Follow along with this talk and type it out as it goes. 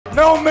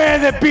No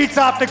man that beats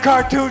off the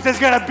cartoons is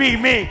gonna beat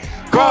me.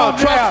 Bro,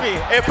 trust me.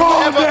 If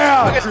Calm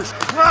down.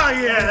 Oh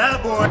yeah,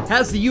 that boy.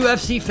 Has the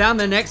UFC found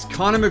their next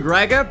Conor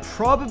McGregor?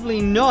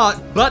 Probably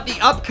not, but the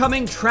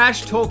upcoming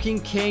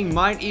trash-talking king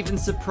might even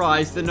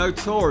surprise the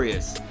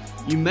notorious.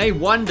 You may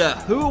wonder,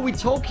 who are we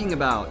talking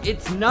about?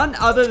 It's none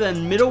other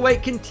than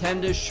middleweight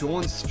contender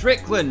Sean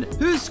Strickland,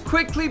 who's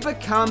quickly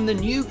become the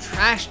new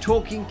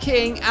trash-talking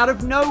king out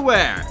of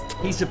nowhere.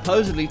 He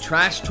supposedly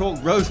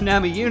trash-talked Rose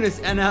Namajunas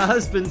and her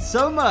husband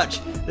so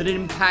much that it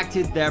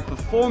impacted their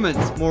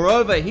performance.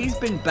 Moreover, he's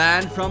been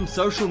banned from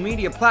social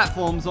media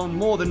platforms on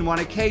more than one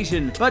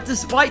occasion, but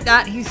despite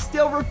that, he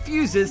still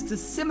refuses to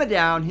simmer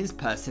down his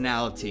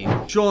personality.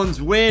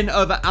 Sean's win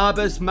over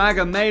Abus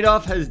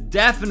Magomedov has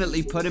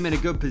definitely put him in a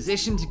good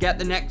position to get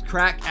the next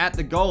crack at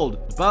the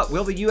gold. But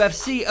will the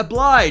UFC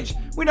oblige?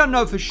 We don't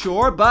know for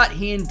sure, but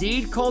he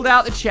indeed called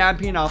out the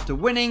champion after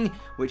winning,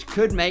 which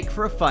could make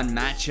for a fun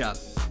matchup.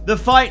 The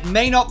fight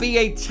may not be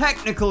a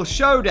technical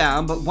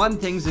showdown, but one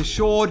thing's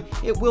assured,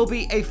 it will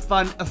be a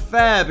fun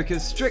affair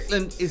because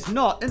Strickland is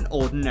not an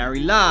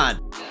ordinary lad.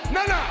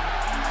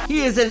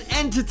 He is an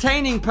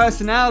entertaining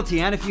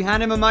personality, and if you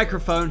hand him a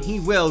microphone, he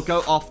will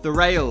go off the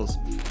rails.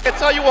 I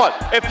tell you what,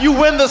 if you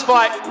win this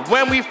fight,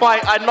 when we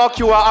fight, I knock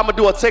you out, I'm gonna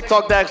do a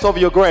TikTok dance over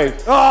your grave.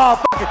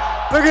 Oh, fuck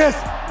it. Look at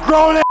this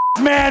grown-ass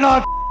man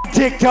on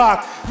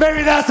TikTok.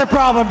 Maybe that's the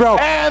problem, bro.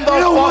 And you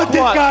don't want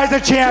this guy's a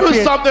champion.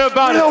 Do something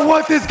about it. You don't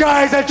want this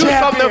guy as a champion. Do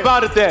something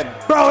about it then.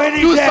 Bro,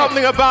 any Do day.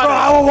 something about bro, it.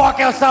 I will walk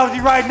outside with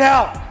you right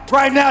now.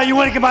 Right now, you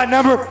want to get my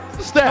number?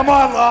 Step. Come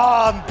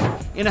on.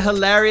 In a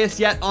hilarious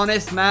yet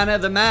honest manner,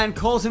 the man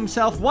calls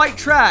himself white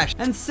trash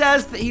and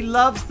says that he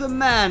loves the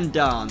man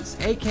dance,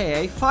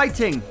 aka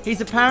fighting.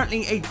 He's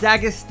apparently a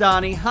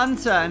Dagestani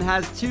hunter and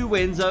has 2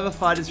 wins over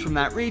fighters from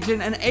that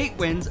region and 8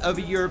 wins over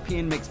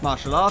European mixed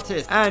martial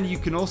artists. And you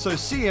can also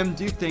see him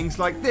do things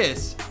like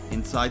this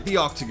inside the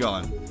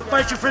octagon.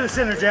 Fight you for the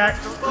center,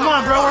 Jack. Come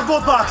on, bro, we're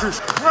both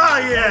boxers. Oh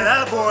yeah,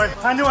 that boy.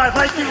 I knew I'd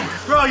like you.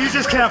 Bro, you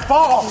just can't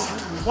fall.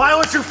 Why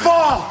would you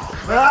fall?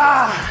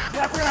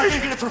 Jack, we're not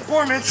gonna get a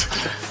performance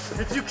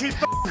if you keep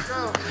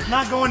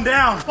not going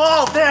down.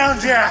 Fall down,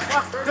 Jack.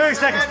 30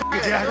 seconds,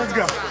 Jack, let's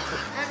go.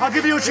 I'll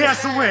give you a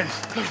chance to win.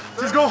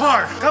 Just go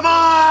hard. Come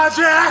on,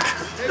 Jack.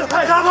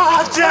 Come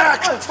on,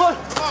 Jack.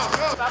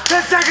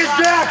 10 seconds,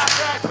 Jack.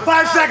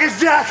 5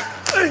 seconds, Jack.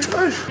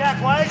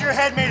 Jack, why is your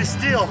head made of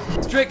steel?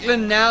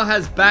 Strickland now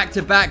has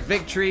back-to-back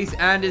victories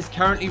and is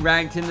currently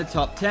ranked in the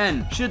top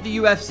 10. Should the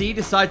UFC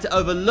decide to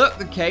overlook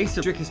the case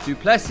of Dricus Du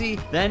Plessis,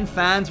 then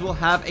fans will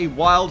have a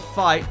wild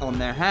fight on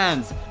their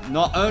hands.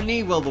 Not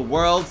only will the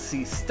world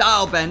see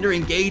Stylebender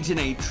engage in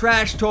a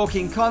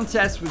trash-talking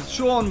contest with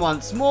Sean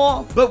once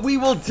more, but we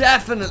will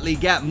definitely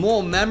get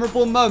more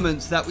memorable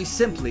moments that we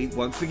simply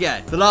won't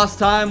forget. The last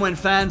time when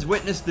fans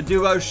witnessed the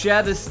duo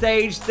share the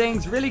stage,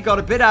 things really got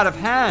a bit out of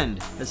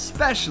hand,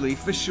 especially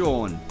for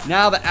Sean.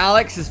 Now that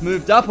Alex has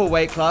moved up a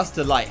weight class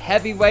to light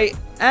heavyweight,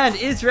 and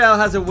Israel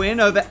has a win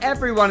over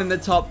everyone in the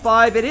top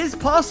 5, it is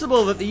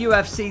possible that the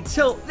UFC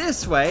tilt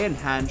this way and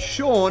hand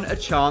Sean a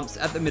chance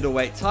at the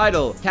middleweight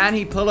title. Can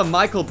he pull a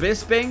Michael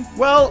Bisping?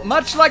 Well,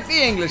 much like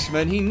the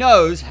Englishman, he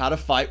knows how to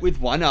fight with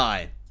one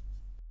eye.